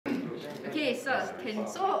Okay,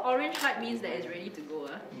 so orange light means that it's ready to go.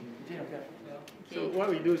 Okay. So what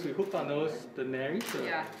we do is we hook our nose the nails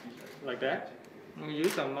like that. And we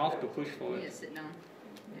use our mouth to push forward. Yeah, sit down.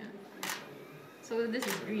 Yeah. So this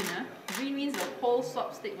is green. Green means the whole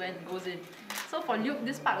swab stick when it goes in. So for Luke,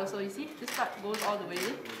 this part also, you see, this part goes all the way.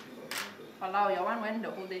 Allow your one went the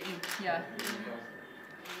whole day in. Yeah.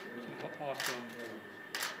 Awesome.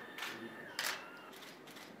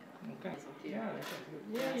 Okay. Yeah, that's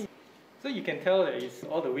good. Yay. So you can tell that it's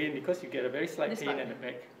all the way in because you get a very slight pain at the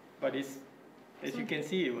back. But it's, as you can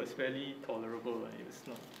see, it was fairly tolerable. It was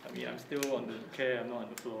not. I mean, I'm still on the chair. I'm not on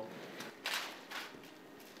the floor.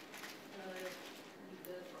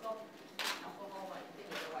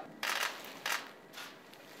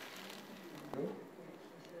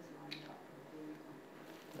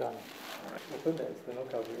 Done. Alright, open the external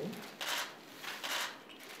covering.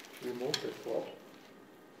 Remove the swab.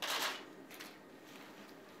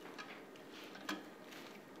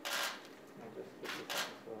 I'll just put this on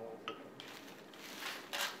for 1 second.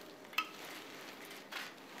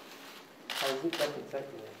 How is it back inside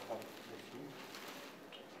the sheet?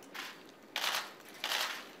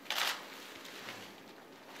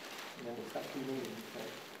 And then we start feeling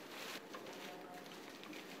inside.